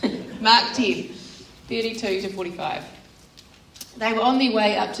Mark 10, 32 to 45. They were on their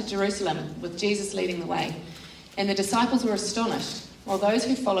way up to Jerusalem, with Jesus leading the way, and the disciples were astonished, while those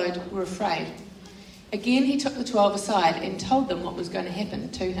who followed were afraid. Again he took the 12 aside and told them what was going to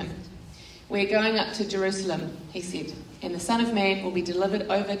happen to him. "We're going up to Jerusalem," he said, "and the Son of Man will be delivered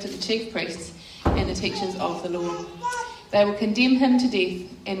over to the chief priests and the teachers of the law. They will condemn him to death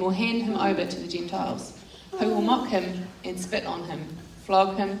and will hand him over to the Gentiles, who will mock him and spit on him,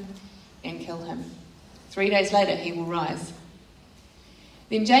 flog him and kill him. 3 days later he will rise."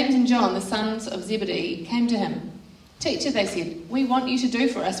 Then James and John, the sons of Zebedee, came to him. "Teacher," they said, "we want you to do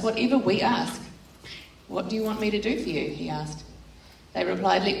for us whatever we ask." "What do you want me to do for you?" he asked. They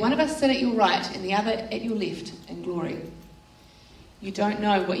replied, "Let one of us sit at your right and the other at your left in glory." "You don't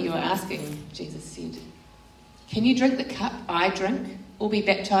know what you are asking," Jesus said. "Can you drink the cup I drink, or be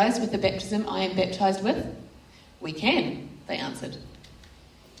baptized with the baptism I am baptized with?" "We can," they answered.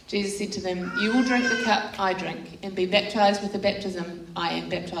 Jesus said to them, "You will drink the cup I drink and be baptized with the baptism I am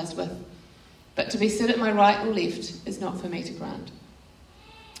baptized with. But to be sit at my right or left is not for me to grant.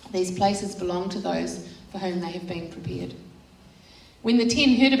 These places belong to those for whom they have been prepared." When the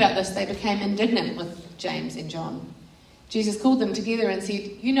 10 heard about this, they became indignant with James and John. Jesus called them together and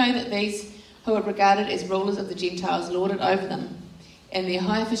said, "You know that these who are regarded as rulers of the Gentiles lord it over them, and their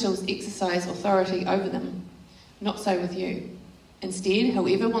high officials exercise authority over them. Not so with you. Instead,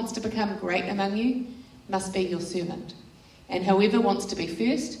 whoever wants to become great among you must be your servant, and whoever wants to be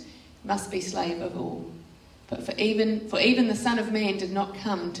first must be slave of all. For even the Son of Man did not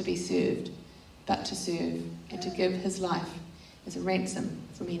come to be served, but to serve, and to give his life as a ransom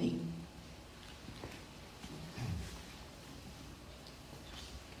for many."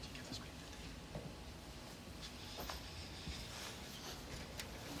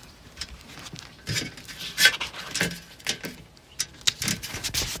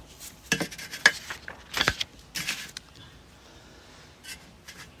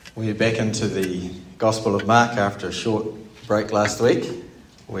 We're back into the Gospel of Mark after a short break last week,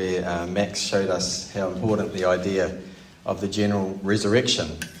 where Max showed us how important the idea of the general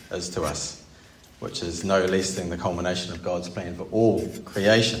resurrection is to us, which is no less than the culmination of God's plan for all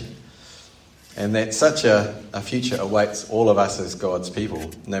creation. And that such a future awaits all of us as God's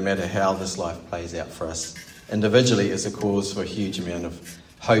people, no matter how this life plays out for us individually, is a cause for a huge amount of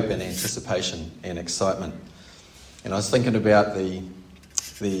hope and anticipation and excitement. And I was thinking about the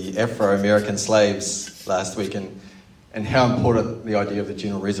Afro-American slaves last week and how important the idea of the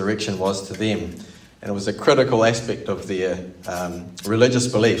general resurrection was to them. And it was a critical aspect of their religious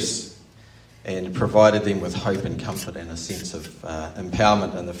beliefs, and provided them with hope and comfort and a sense of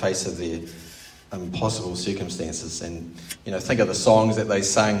empowerment in the face of their impossible circumstances. And, think of the songs that they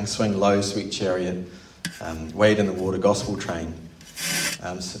sang: "Swing Low, Sweet Chariot," "Wade in the Water," "Gospel Train."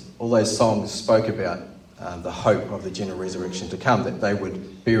 So all those songs spoke about the hope of the general resurrection to come, that they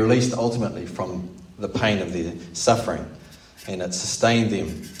would be released ultimately from the pain of their suffering, and it sustained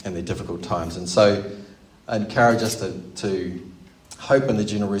them in their difficult times. And so I encourage us to hope in the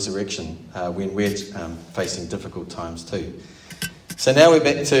general resurrection when we're facing difficult times too. So now we're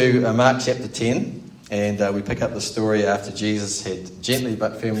back to Mark chapter 10, and we pick up the story after Jesus had gently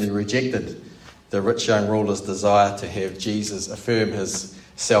but firmly rejected the rich young ruler's desire to have Jesus affirm his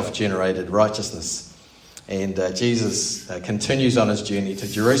self-generated righteousness. And Jesus continues on his journey to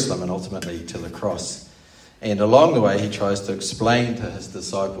Jerusalem and ultimately to the cross. And along the way, he tries to explain to his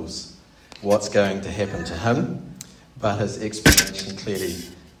disciples what's going to happen to him, but his explanation clearly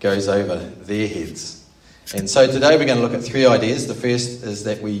goes over their heads. And so today we're going to look at 3 ideas. The first is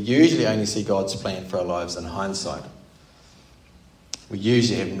that we usually only see God's plan for our lives in hindsight. We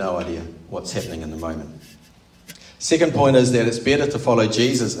usually have no idea what's happening in the moment. Second point is that it's better to follow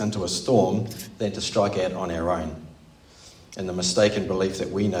Jesus into a storm than to strike out on our own, in the mistaken belief that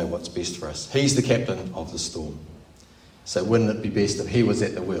we know what's best for us. He's the captain of the storm. So wouldn't it be best if he was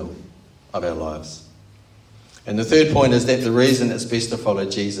at the wheel of our lives? And the third point is that the reason it's best to follow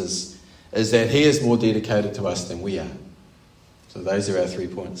Jesus is that he is more dedicated to us than we are. So those are our 3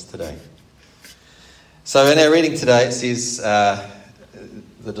 points today. So in our reading today, it says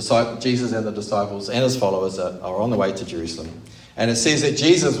Jesus and the disciples and his followers are on the way to Jerusalem. And it says that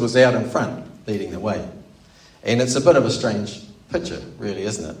Jesus was out in front, leading the way. And it's a bit of a strange picture, really,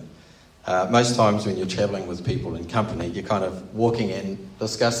 isn't it? Most times when you're travelling with people in company, you're kind of walking and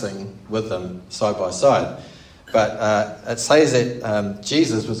discussing with them side by side. But it says that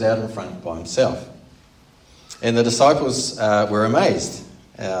Jesus was out in front by himself. And the disciples were amazed.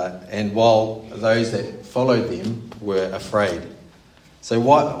 And while those that followed them were afraid. So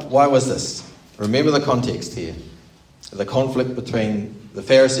why was this? Remember the context here. The conflict between the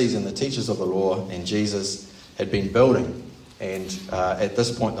Pharisees and the teachers of the law and Jesus had been building. And at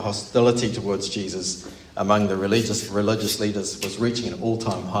this point, the hostility towards Jesus among the religious leaders was reaching an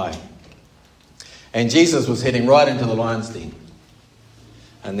all-time high. And Jesus was heading right into the lion's den.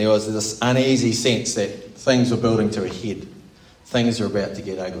 And there was this uneasy sense that things were building to a head. Things were about to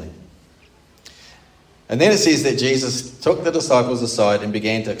get ugly. And then it says that Jesus took the disciples aside and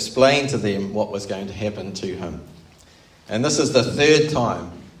began to explain to them what was going to happen to him. And this is the third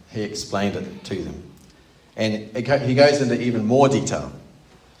time he explained it to them. And he goes into even more detail,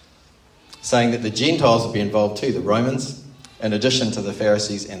 saying that the Gentiles will be involved too, the Romans, in addition to the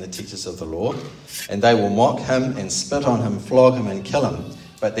Pharisees and the teachers of the law. And they will mock him and spit on him, flog him and kill him.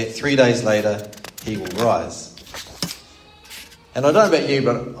 But that 3 days later, he will rise. And I don't know about you,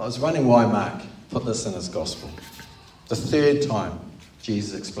 but I was wondering why Mark put this in his gospel. The third time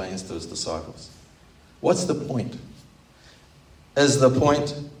Jesus explains to his disciples. What's the point? Is the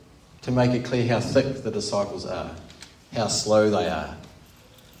point to make it clear how thick the disciples are, how slow they are?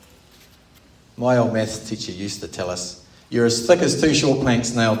 My old maths teacher used to tell us, you're as thick as two short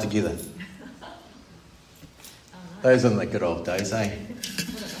planks nailed together. Those are the good old days, eh?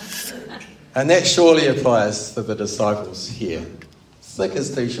 And that surely applies to the disciples here. Thick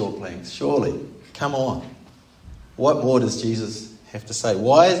as two short planks, surely. Come on. What more does Jesus have to say?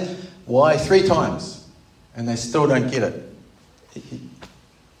 Why 3 times? And they still don't get it.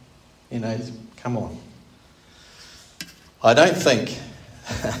 You know, come on. I don't think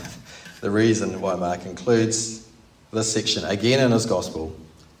the reason why Mark includes this section again in his gospel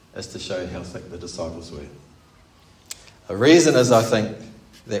is to show how thick the disciples were. The reason is, I think,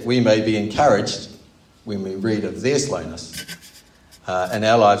 that we may be encouraged when we read of their slowness in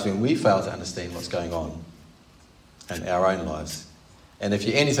our lives when we fail to understand what's going on in our own lives. And if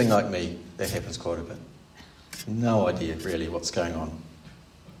you're anything like me, that happens quite a bit. No idea really what's going on.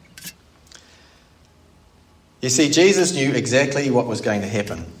 You see, Jesus knew exactly what was going to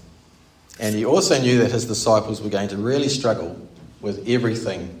happen. And he also knew that his disciples were going to really struggle with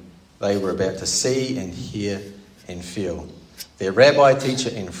everything they were about to see and hear and feel. Their rabbi, teacher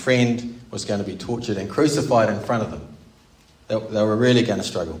and friend was going to be tortured and crucified in front of them. They were really going to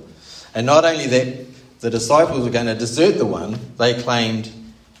struggle. And not only that, the disciples were going to desert the one they claimed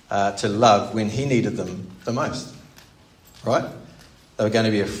to love when he needed them the most. Right? They were going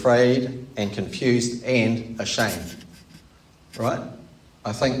to be afraid and confused and ashamed. Right?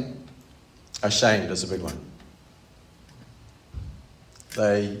 I think ashamed is a big one.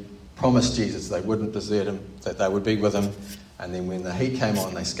 They promised Jesus they wouldn't desert him, that they would be with him, and then when the heat came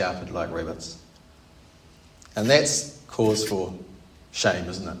on, they scarpered like rabbits. And that's cause for shame,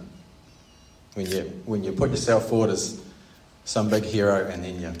 isn't it? When you put yourself forward as some big hero and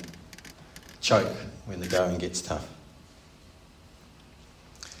then you choke when the going gets tough.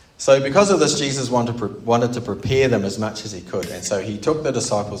 So because of this, Jesus wanted to prepare them as much as he could. And so he took the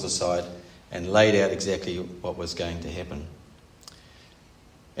disciples aside and laid out exactly what was going to happen.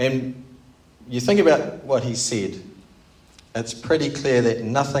 And you think about what he said, it's pretty clear that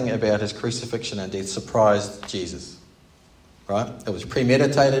nothing about his crucifixion and death surprised Jesus. Right? It was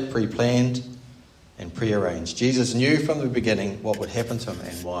premeditated, pre-planned, and prearranged. Jesus knew from the beginning what would happen to him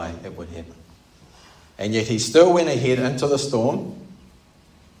and why it would happen. And yet he still went ahead into the storm,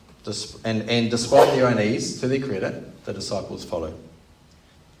 and despite their unease, to their credit, the disciples followed.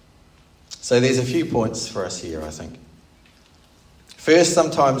 So there's a few points for us here, I think. First,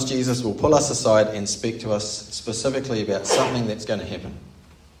 sometimes Jesus will pull us aside and speak to us specifically about something that's going to happen.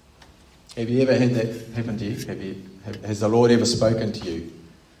 Have you ever had that happen to you? Has the Lord ever spoken to you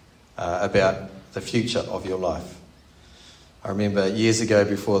about the future of your life? I remember years ago,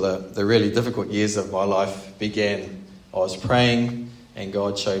 before the really difficult years of my life began, I was praying and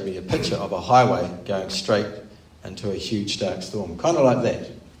God showed me a picture of a highway going straight into a huge dark storm. Kind of like that,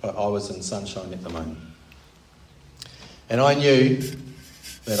 but I was in sunshine at the moment. And I knew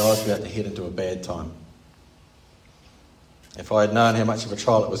that I was about to head into a bad time. If I had known how much of a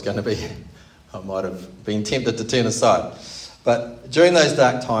trial it was going to be, I might have been tempted to turn aside. But during those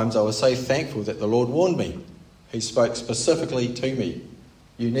dark times, I was so thankful that the Lord warned me. He spoke specifically to me,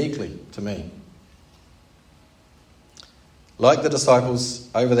 uniquely to me. Like the disciples,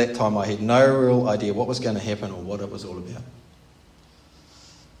 over that time I had no real idea what was going to happen or what it was all about.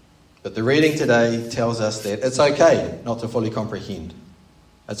 But the reading today tells us that it's okay not to fully comprehend.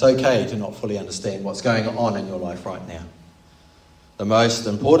 It's okay to not fully understand what's going on in your life right now. The most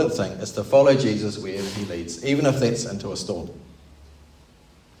important thing is to follow Jesus wherever he leads, even if that's into a storm.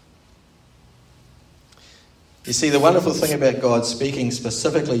 You see, the wonderful thing about God speaking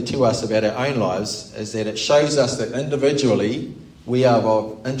specifically to us about our own lives is that it shows us that individually we are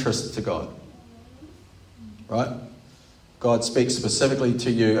of interest to God. Right? God speaks specifically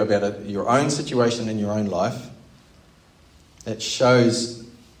to you about your own situation in your own life. It shows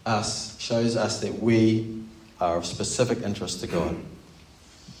us that we are of specific interest to God.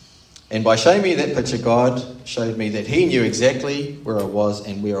 And by showing me that picture, God showed me that he knew exactly where I was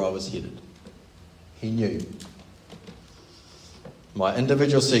and where I was headed. He knew. My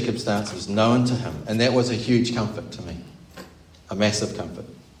individual circumstance was known to him, and that was a huge comfort to me. A massive comfort.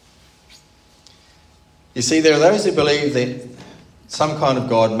 You see, there are those who believe that some kind of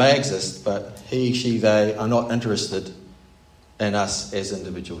God may exist, but he, she, they are not interested in us as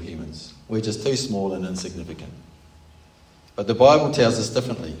individual humans. We're just too small and insignificant. But the Bible tells us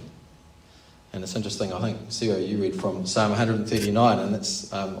differently. And it's interesting, I think, Sarah, you read from Psalm 139, and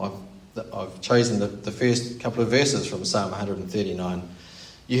it's I've chosen the first couple of verses from Psalm 139.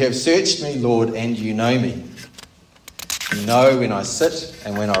 You have searched me, Lord, and you know me. You know when I sit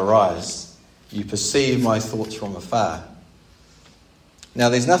and when I rise. You perceive my thoughts from afar. Now,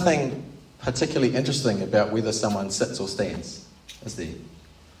 there's nothing particularly interesting about whether someone sits or stands, is there?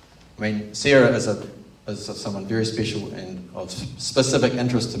 I mean, Sarah is someone very special and of specific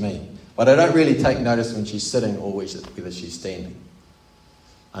interest to me. But I don't really take notice when she's sitting or whether she's standing.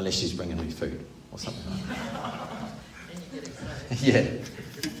 Unless she's bringing me food or something like that. Yeah.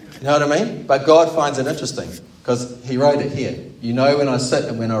 You know what I mean? But God finds it interesting because he wrote it here. You know when I sit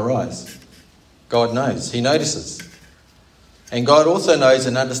and when I rise. God knows. He notices. And God also knows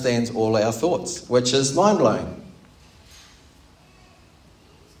and understands all our thoughts, which is mind-blowing.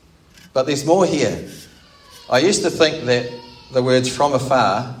 But there's more here. I used to think that the words from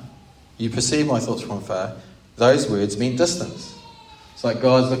afar, you perceive my thoughts from afar, those words mean distance. It's like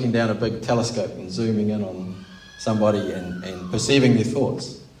God's looking down a big telescope and zooming in on somebody and perceiving their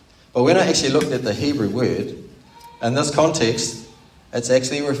thoughts. But when I actually looked at the Hebrew word, in this context, it's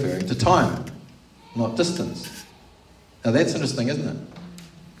actually referring to time, not distance. Now that's interesting, isn't it?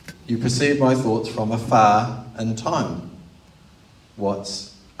 You perceive my thoughts from afar in time.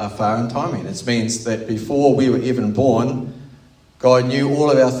 What's afar in time mean? It means that before we were even born, God knew all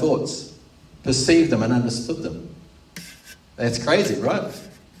of our thoughts, perceived them and understood them. That's crazy, right?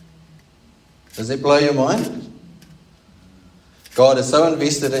 Does that blow your mind? God is so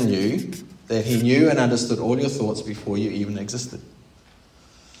invested in you that he knew and understood all your thoughts before you even existed.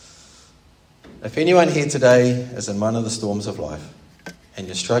 If anyone here today is in one of the storms of life and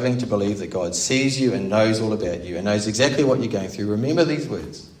you're struggling to believe that God sees you and knows all about you and knows exactly what you're going through, remember these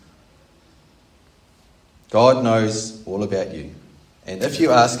words. God knows all about you. And if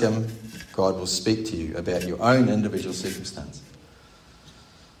you ask him, God will speak to you about your own individual circumstance.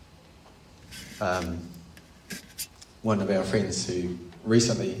 One of our friends who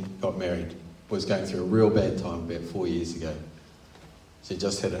recently got married was going through a real bad time about 4 years ago. She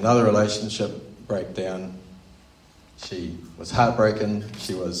just had another relationship breakdown. She was heartbroken.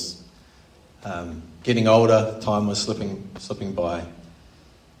 She was getting older. Time was slipping by.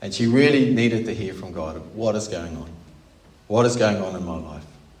 And she really needed to hear from God, what is going on? What is going on in my life?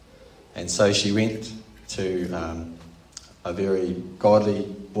 And so she went to a very godly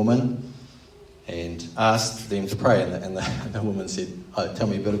woman and asked them to pray. And the woman said, tell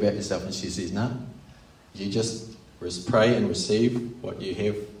me a bit about yourself. And she says, no, you just pray and receive what you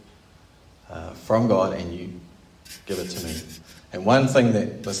have from God and you give it to me. And one thing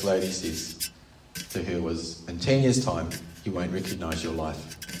that this lady says to her was, in 10 years' time, you won't recognise your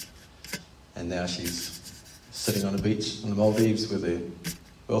life. And now she's sitting on a beach in the Maldives with her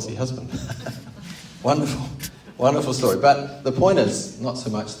wealthy husband. Wonderful, wonderful story. But the point is not so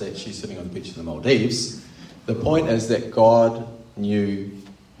much that she's sitting on the beach in the Maldives. The point is that God knew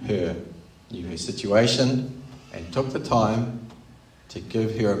her situation, and took the time to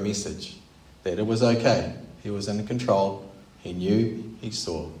give her a message that it was okay. He was in control. He knew, he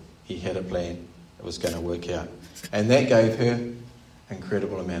saw, he had a plan. It was going to work out. And that gave her an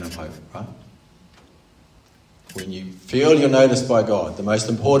incredible amount of hope, right? When you feel you're noticed by God, the most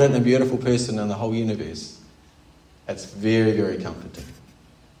important and beautiful person in the whole universe, it's very, very comforting.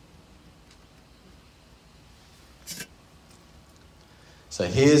 So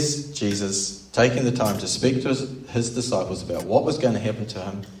here's Jesus taking the time to speak to his disciples about what was going to happen to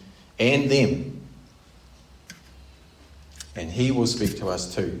him and them. And he will speak to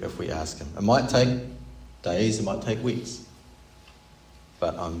us too if we ask him. It might take days, it might take weeks.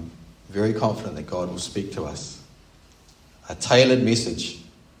 But I'm very confident that God will speak to us. A tailored message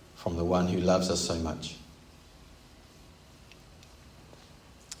from the one who loves us so much.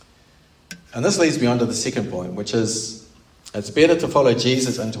 And this leads me on to the second point, which is it's better to follow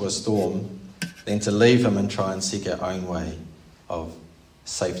Jesus into a storm than to leave him and try and seek our own way of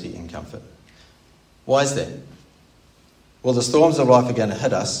safety and comfort. Why is that? Well, the storms of life are going to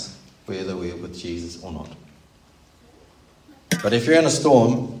hit us whether we're with Jesus or not. But if you're in a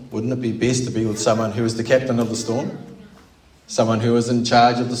storm, wouldn't it be best to be with someone who is the captain of the storm? Someone who is in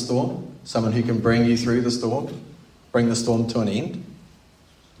charge of the storm? Someone who can bring you through the storm? Bring the storm to an end?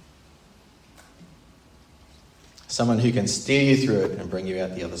 Someone who can steer you through it and bring you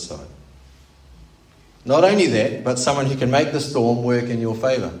out the other side. Not only that, but someone who can make the storm work in your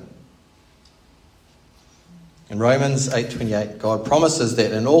favour. In Romans 8:28, God promises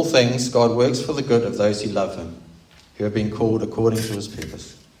that in all things God works for the good of those who love him, who have been called according to his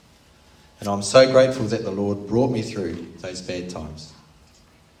purpose. And I'm so grateful that the Lord brought me through those bad times,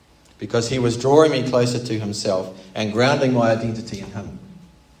 because he was drawing me closer to himself and grounding my identity in him.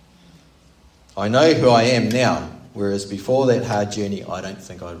 I know who I am now, whereas before that hard journey, I don't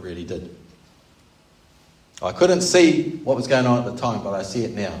think I really did. I couldn't see what was going on at the time, but I see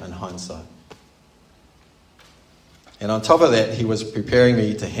it now in hindsight. And on top of that, he was preparing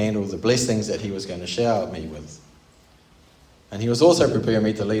me to handle the blessings that he was going to shower me with. And he was also preparing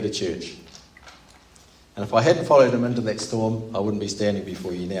me to lead a church. And if I hadn't followed him into that storm, I wouldn't be standing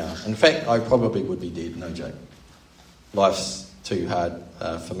before you now. In fact, I probably would be dead, no joke. Life's too hard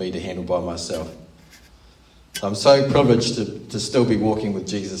for me to handle by myself. So I'm so privileged to still be walking with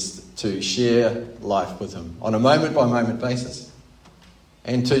Jesus, to share life with him on a moment-by-moment basis.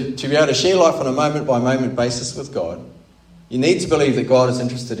 And to be able to share life on a moment-by-moment basis with God, you need to believe that God is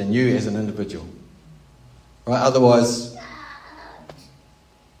interested in you as an individual. Right? Otherwise,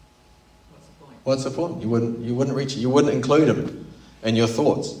 what's the point? You wouldn't reach it. You wouldn't include him in your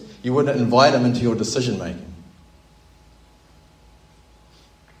thoughts. You wouldn't invite him into your decision making.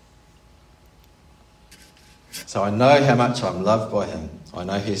 So I know how much I'm loved by him. I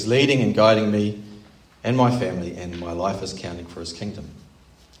know he's leading and guiding me and my family, and my life is counting for his kingdom.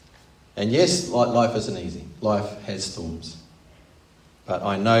 And yes, life isn't easy. Life has storms. But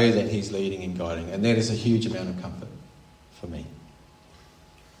I know that he's leading and guiding, and that is a huge amount of comfort for me.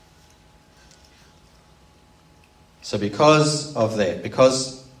 So because of that,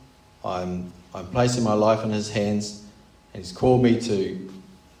 because I'm placing my life in his hands, and he's called me to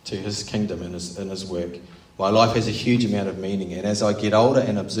his kingdom and his work, my life has a huge amount of meaning. And as I get older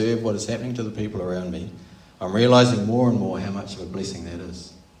and observe what is happening to the people around me, I'm realising more and more how much of a blessing that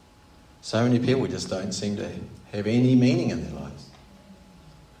is. So many people just don't seem to have any meaning in their lives.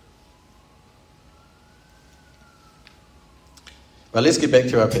 But let's get back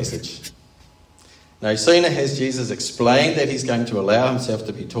to our passage. No sooner has Jesus explained that he's going to allow himself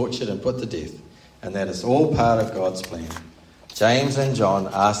to be tortured and put to death, and that is all part of God's plan, James and John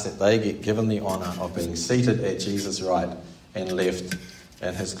ask that they get given the honour of being seated at Jesus' right and left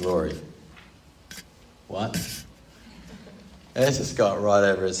in his glory. What? That's just got right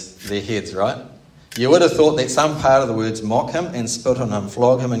over their heads, right? You would have thought that some part of the words mock him and spit on him,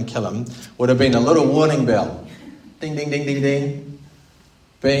 flog him and kill him would have been a little warning bell. Ding, ding, ding, ding, ding.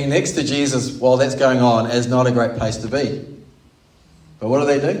 Being next to Jesus while that's going on is not a great place to be. But what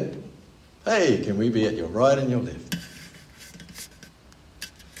do? Hey, can we be at your right and your left?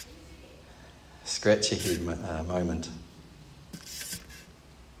 Scratch your head moment.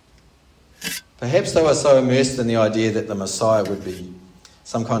 Perhaps they were so immersed in the idea that the Messiah would be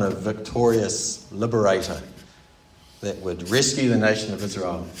some kind of victorious liberator that would rescue the nation of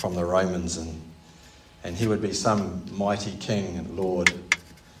Israel from the Romans, and he would be some mighty king and lord.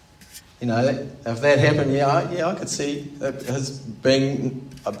 You know, if that happened, I could see that his being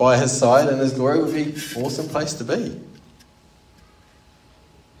by his side in his glory would be an awesome place to be.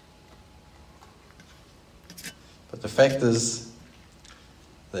 But the fact is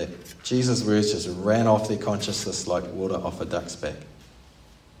that Jesus' words just ran off their consciousness like water off a duck's back.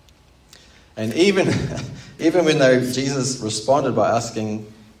 And even when Jesus responded by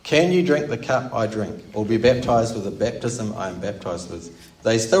asking, "Can you drink the cup I drink, or be baptized with the baptism I am baptized with?"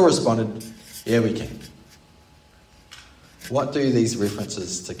 they still responded, "Yeah, we can." What do these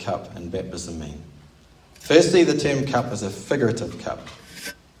references to cup and baptism mean? Firstly, the term cup is a figurative cup,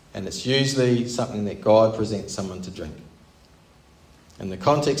 and it's usually something that God presents someone to drink. In the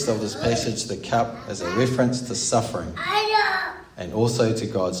context of this passage, the cup is a reference to suffering and also to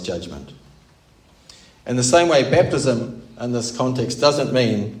God's judgment. In the same way, baptism in this context doesn't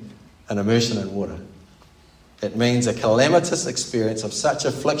mean an immersion in water. It means a calamitous experience of such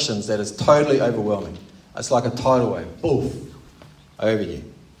afflictions that is totally overwhelming. It's like a tidal wave, poof, over you.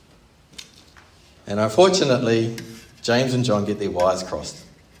 And unfortunately, James and John get their wires crossed,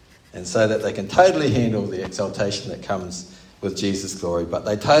 and so that they can totally handle the exaltation that comes with Jesus' glory, but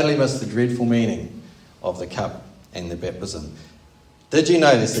they totally miss the dreadful meaning of the cup and the baptism. Did you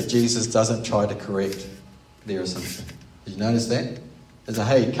notice that Jesus doesn't try to correct their assumption? Did you notice that? There's a,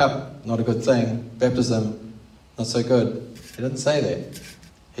 hey, cup, not a good thing. Baptism, not so good. He didn't say that.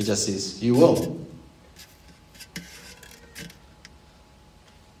 He just says, you will.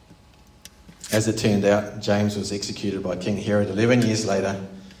 As it turned out, James was executed by King Herod 11 years later,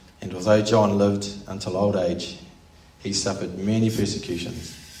 and although John lived until old age, he suffered many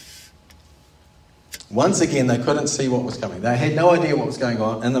persecutions. Once again, they couldn't see what was coming. They had no idea what was going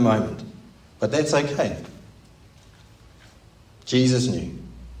on in the moment. But that's okay. Jesus knew.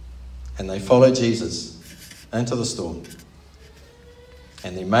 And they followed Jesus into the storm.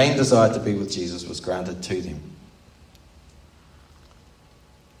 And their main desire to be with Jesus was granted to them.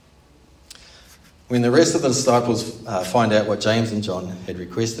 When the rest of the disciples find out what James and John had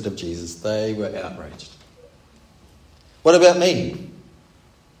requested of Jesus, they were outraged. What about me?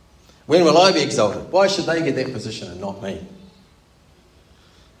 When will I be exalted? Why should they get that position and not me?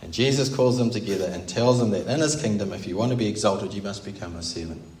 And Jesus calls them together and tells them that in his kingdom, if you want to be exalted, you must become a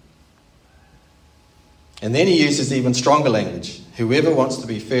servant. And then he uses even stronger language. Whoever wants to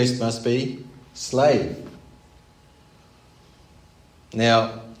be first must be slave.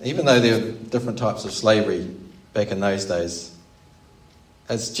 Now, even though there are different types of slavery back in those days,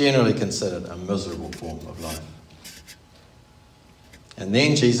 it's generally considered a miserable form of life. And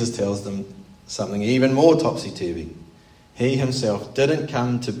then Jesus tells them something even more topsy-turvy. He himself didn't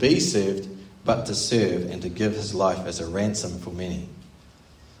come to be served, but to serve and to give his life as a ransom for many.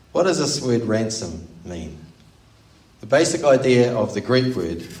 What does this word ransom mean? The basic idea of the Greek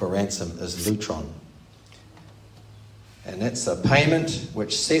word for ransom is lutron. And it's a payment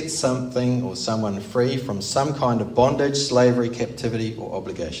which sets something or someone free from some kind of bondage, slavery, captivity, or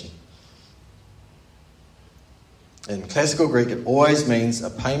obligation. In classical Greek, it always means a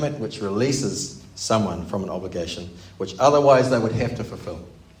payment which releases someone from an obligation which otherwise they would have to fulfill.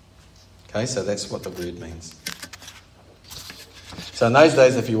 Okay, so that's what the word means. So in those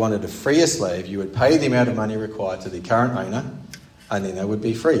days, if you wanted to free a slave, you would pay the amount of money required to the current owner, and then they would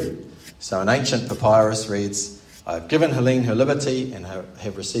be free. So an ancient papyrus reads, I've given Helene her liberty and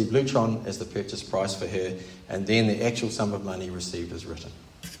have received lutron as the purchase price for her, and then the actual sum of money received is written.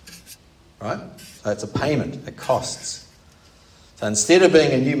 Right? So it's a payment. It costs. So instead of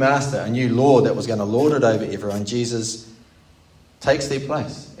being a new master, a new lord that was going to lord it over everyone, Jesus takes their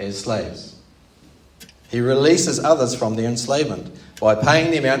place as slaves. He releases others from their enslavement by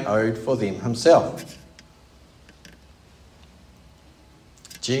paying the amount owed for them himself.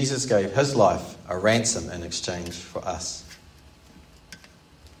 Jesus gave his life a ransom in exchange for us.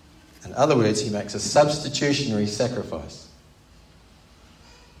 In other words, he makes a substitutionary sacrifice.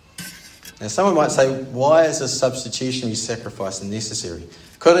 Now, someone might say, why is a substitutionary sacrifice necessary?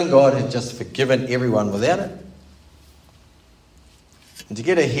 Couldn't God have just forgiven everyone without it? And to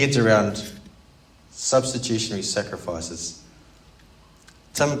get our heads around substitutionary sacrifices,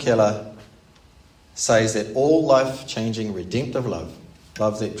 Tim Keller says that all life-changing redemptive love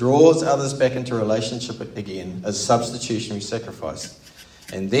that draws others back into relationship again, is substitutionary sacrifice,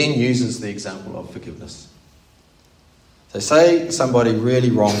 and then uses the example of forgiveness. So say somebody really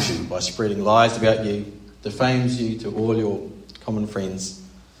wrongs you by spreading lies about you, defames you to all your common friends.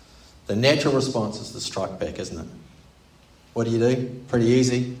 The natural response is to strike back, isn't it? What do? Pretty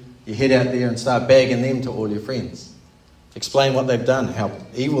easy. You head out there and start bagging them to all your friends. Explain what they've done, how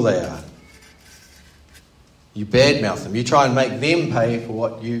evil they are. You badmouth them. You try and make them pay for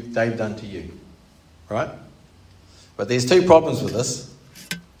what they've done to you. Right? But there's two problems with this.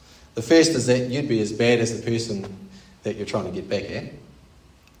 The first is that you'd be as bad as the person that you're trying to get back at.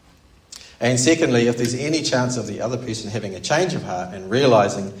 And secondly, if there's any chance of the other person having a change of heart and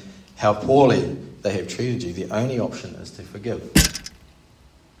realising how poorly they have treated you, the only option is to forgive.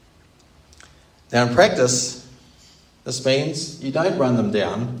 Now in practice, this means you don't run them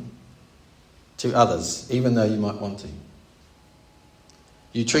down to others, even though you might want to.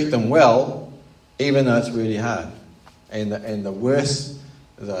 You treat them well, even though it's really hard. And the worse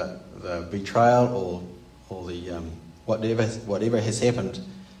the betrayal or the whatever has happened,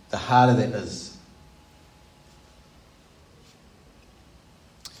 the harder that is.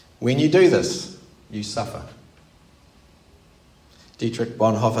 When you do this, you suffer. Dietrich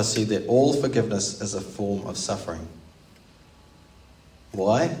Bonhoeffer said that all forgiveness is a form of suffering.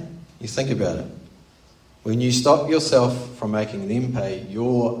 Why? You think about it. When you stop yourself from making them pay,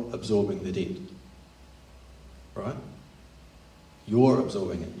 you're absorbing the debt. Right? You're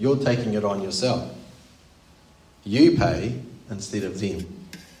absorbing it. You're taking it on yourself. You pay instead of them.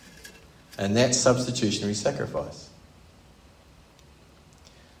 And that's substitutionary sacrifice.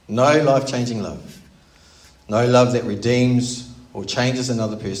 No life-changing love. No love that redeems or changes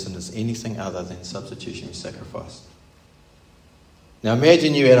another person is anything other than substitutionary sacrifice. Now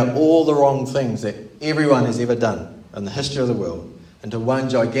imagine you add up all the wrong things that everyone has ever done in the history of the world into one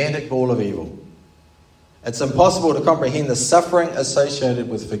gigantic ball of evil. It's impossible to comprehend the suffering associated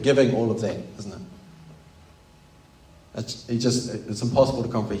with forgiving all of that, isn't it? It's impossible to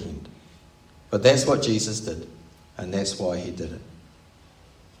comprehend. But that's what Jesus did, and that's why he did it.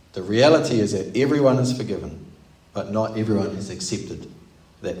 The reality is that everyone is forgiven, but not everyone has accepted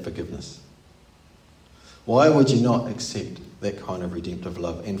that forgiveness. Why would you not accept that kind of redemptive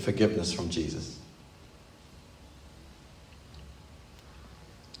love and forgiveness from Jesus?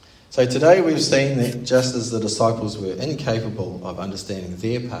 So today we've seen that just as the disciples were incapable of understanding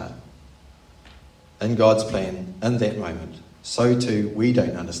their part in God's plan in that moment, so too we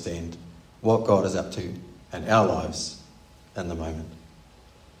don't understand what God is up to in our lives in the moment.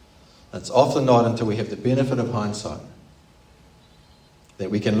 It's often not until we have the benefit of hindsight that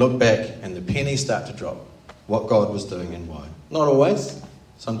we can look back and the pennies start to drop what God was doing and why. Not always.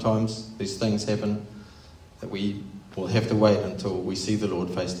 Sometimes these things happen that we will have to wait until we see the Lord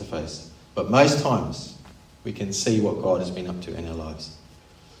face to face. But most times we can see what God has been up to in our lives.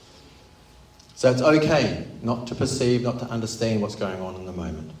 So it's okay not to perceive, not to understand what's going on in the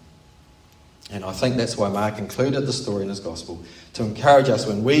moment. And I think that's why Mark included the story in his gospel, to encourage us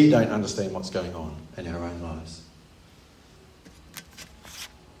when we don't understand what's going on in our own lives.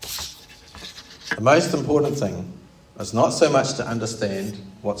 The most important thing is not so much to understand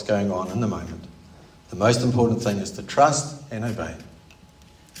what's going on in the moment. The most important thing is to trust and obey,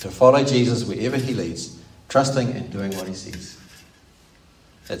 to follow Jesus wherever he leads, trusting and doing what he says.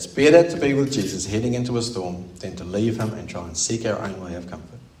 It's better to be with Jesus heading into a storm than to leave him and try and seek our own way of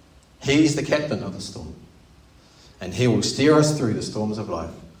comfort. He's the captain of the storm, and he will steer us through the storms of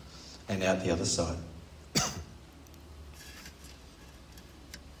life and out the other side.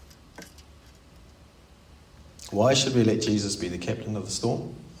 Why should we let Jesus be the captain of the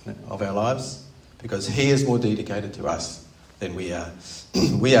storm of our lives? Because he is more dedicated to us than we are.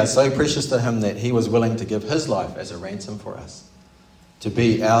 We are so precious to him that he was willing to give his life as a ransom for us, to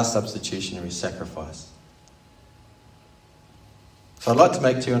be our substitutionary sacrifice. So I'd like to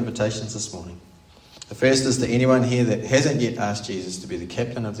make 2 invitations this morning. The first is to anyone here that hasn't yet asked Jesus to be the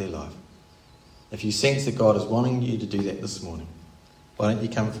captain of their life. If you sense that God is wanting you to do that this morning, why don't you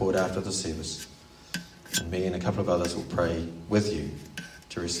come forward after the service, and me and a couple of others will pray with you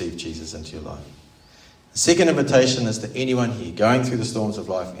to receive Jesus into your life. The second invitation is to anyone here going through the storms of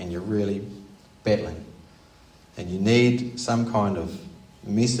life and you're really battling and you need some kind of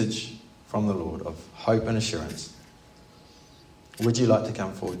message from the Lord of hope and assurance. Would you like to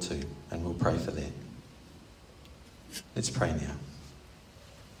come forward too? And we'll pray for that. Let's pray now.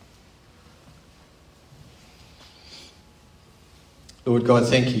 Lord God,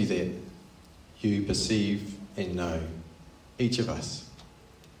 thank you that you perceive and know each of us.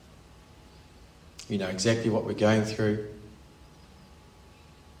 You know exactly what we're going through.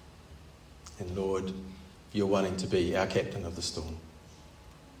 And Lord, you're wanting to be our captain of the storm.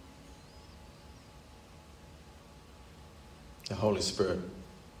 The Holy Spirit,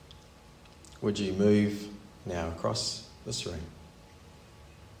 would you move now across this room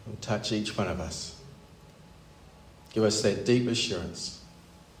and touch each one of us. Give us that deep assurance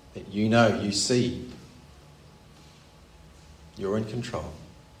that you know, you see, you're in control.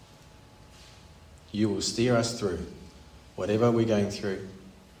 You will steer us through whatever we're going through.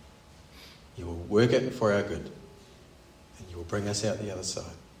 You will work it for our good, and you will bring us out the other side.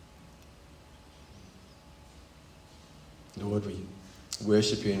 Lord, we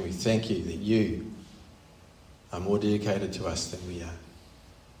worship you and we thank you that you are more dedicated to us than we are.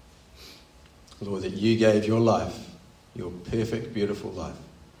 Lord, that you gave your life, your perfect, beautiful life,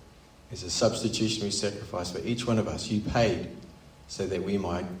 as a substitutionary sacrifice for each one of us. You paid so that we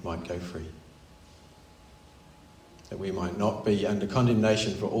might go free. That we might not be under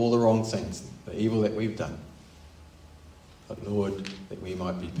condemnation for all the wrong things, the evil that we've done. But Lord, that we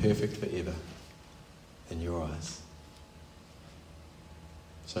might be perfect forever in your eyes.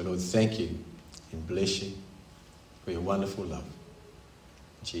 So Lord, thank you and bless you for your wonderful love.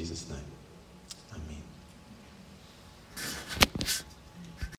 In Jesus' name.